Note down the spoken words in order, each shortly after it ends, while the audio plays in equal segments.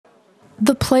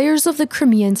The players of the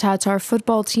Crimean Tatar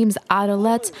football teams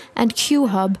Adalet and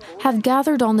Q-Hub have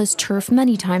gathered on this turf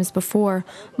many times before,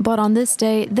 but on this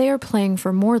day they are playing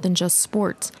for more than just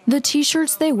sports. The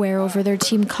t-shirts they wear over their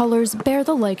team colors bear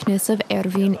the likeness of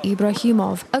Ervin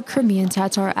Ibrahimov, a Crimean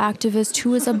Tatar activist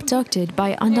who was abducted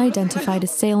by unidentified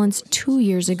assailants 2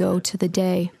 years ago to the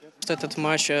day.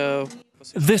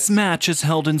 This match is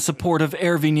held in support of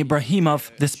Ervin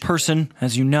Ibrahimov. This person,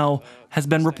 as you know, has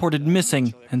been reported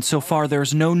missing, and so far there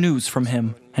is no news from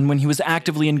him. And when he was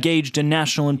actively engaged in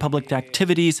national and public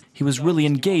activities, he was really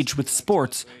engaged with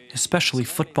sports, especially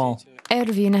football.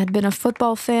 Ervin had been a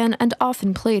football fan and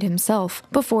often played himself.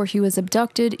 Before he was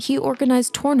abducted, he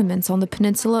organized tournaments on the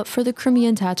peninsula for the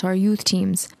Crimean Tatar youth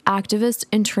teams. Activists,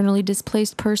 internally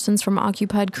displaced persons from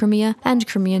occupied Crimea, and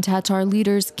Crimean Tatar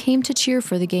leaders came to cheer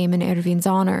for the game in Ervin's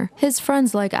honor. His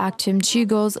friends like Aktim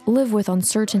Chigos live with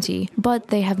uncertainty, but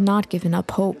they have not given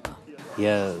up hope.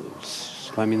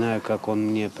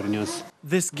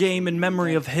 This game in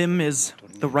memory of him is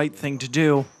the right thing to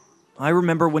do. I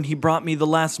remember when he brought me the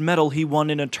last medal he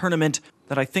won in a tournament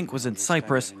that I think was in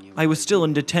Cyprus. I was still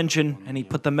in detention, and he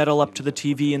put the medal up to the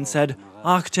TV and said,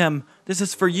 "Aktem, this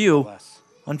is for you."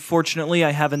 Unfortunately,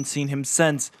 I haven't seen him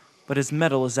since, but his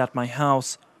medal is at my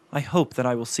house. I hope that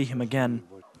I will see him again.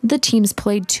 The teams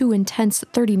played 2 intense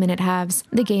 30-minute halves.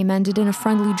 The game ended in a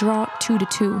friendly draw,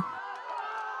 2-2.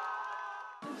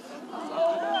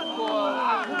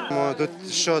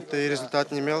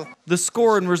 The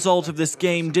score and result of this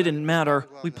game didn't matter.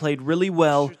 We played really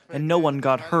well, and no one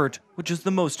got hurt, which is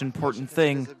the most important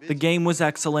thing. The game was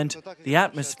excellent, the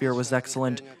atmosphere was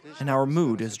excellent, and our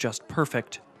mood is just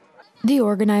perfect. The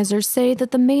organizers say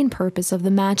that the main purpose of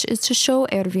the match is to show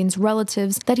Ervin's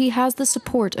relatives that he has the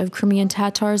support of Crimean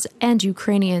Tatars and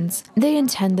Ukrainians. They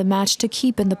intend the match to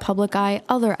keep in the public eye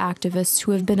other activists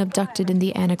who have been abducted in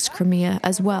the annexed Crimea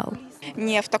as well.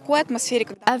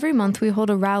 Every month we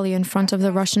hold a rally in front of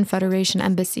the Russian Federation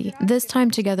embassy. This time,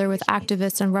 together with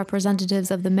activists and representatives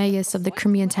of the mayas of the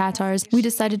Crimean Tatars, we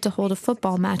decided to hold a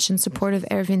football match in support of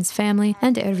Ervin's family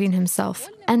and Ervin himself.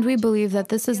 And we believe that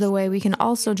this is the way we can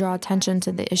also draw attention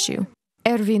to the issue.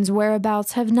 Ervin's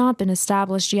whereabouts have not been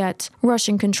established yet.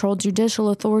 Russian-controlled judicial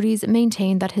authorities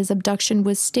maintain that his abduction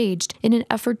was staged in an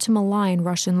effort to malign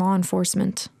Russian law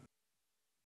enforcement.